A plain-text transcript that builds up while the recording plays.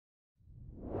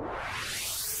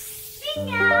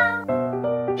Bingo!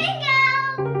 Bingo!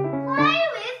 Play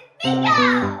with Bingo!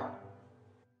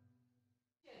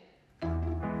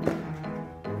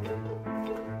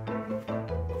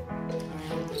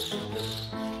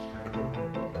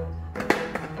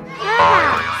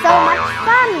 So much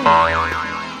fun!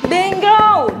 Bingo!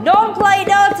 Don't play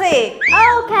dirty!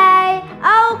 Okay,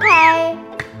 okay.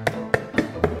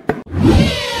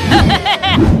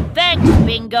 Thanks,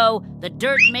 Bingo. The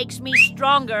dirt makes me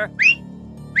stronger.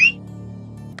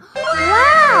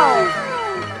 Wow!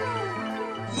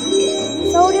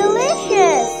 So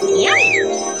delicious!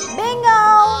 Bingo!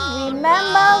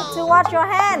 Remember to wash your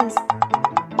hands.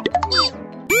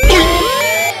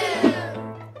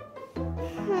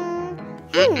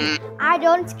 I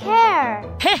don't care.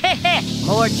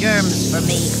 More germs for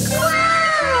me.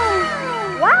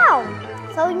 Wow!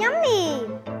 So yummy!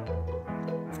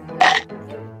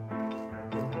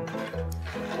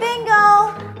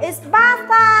 Bingo! It's bath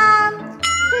time!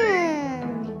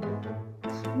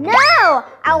 No!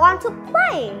 I want to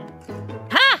play!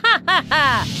 Ha ha ha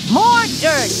ha! More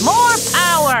dirt, more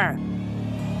power!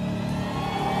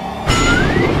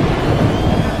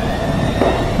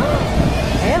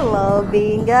 Hello,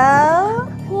 Bingo!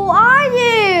 Who are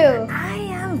you? I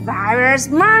am Virus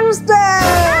Monster!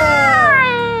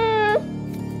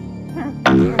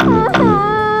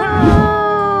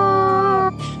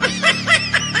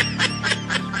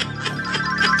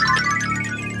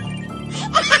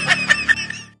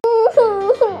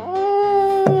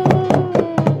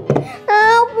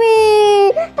 Help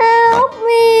me! Help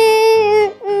me!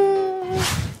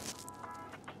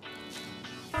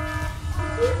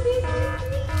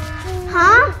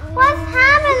 Huh? What's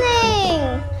happening?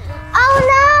 Oh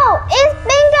no! It's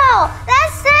Bingo!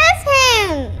 Let's save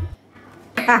him!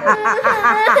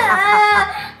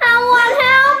 Someone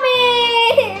help me!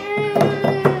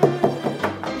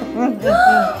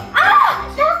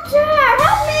 Doctor!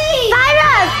 Help me!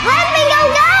 Virus! Let Bingo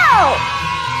go!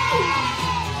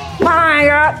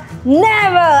 Fire!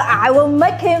 Never! I will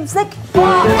make him sick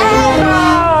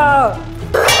forever!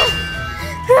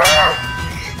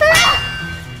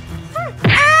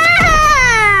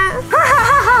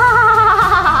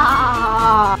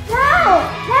 Go!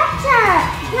 Doctor!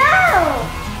 Go!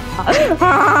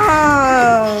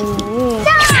 Virus!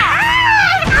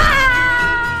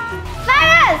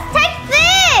 Take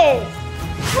this!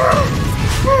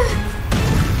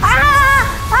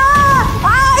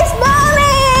 It's burning!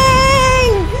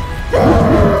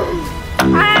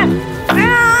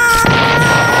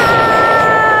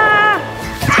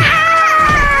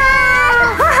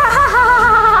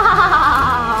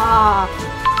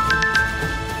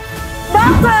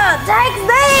 Doctor, take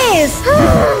this!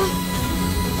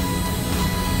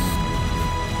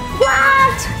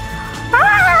 What?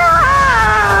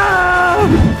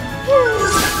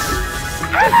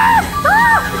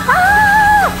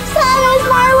 Silence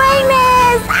my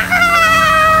weakness!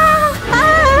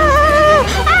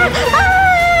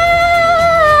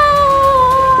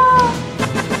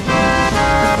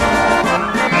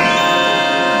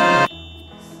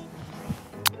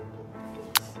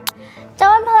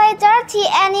 Don't play dirty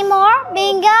anymore,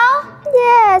 Bingo?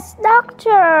 Yes,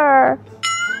 Doctor.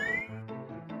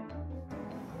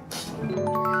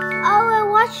 I will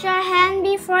wash your hand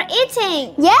before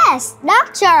eating. Yes,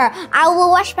 Doctor. I will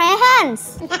wash my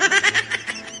hands.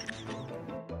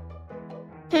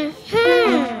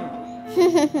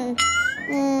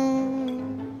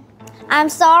 I'm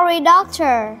sorry,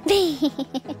 Doctor.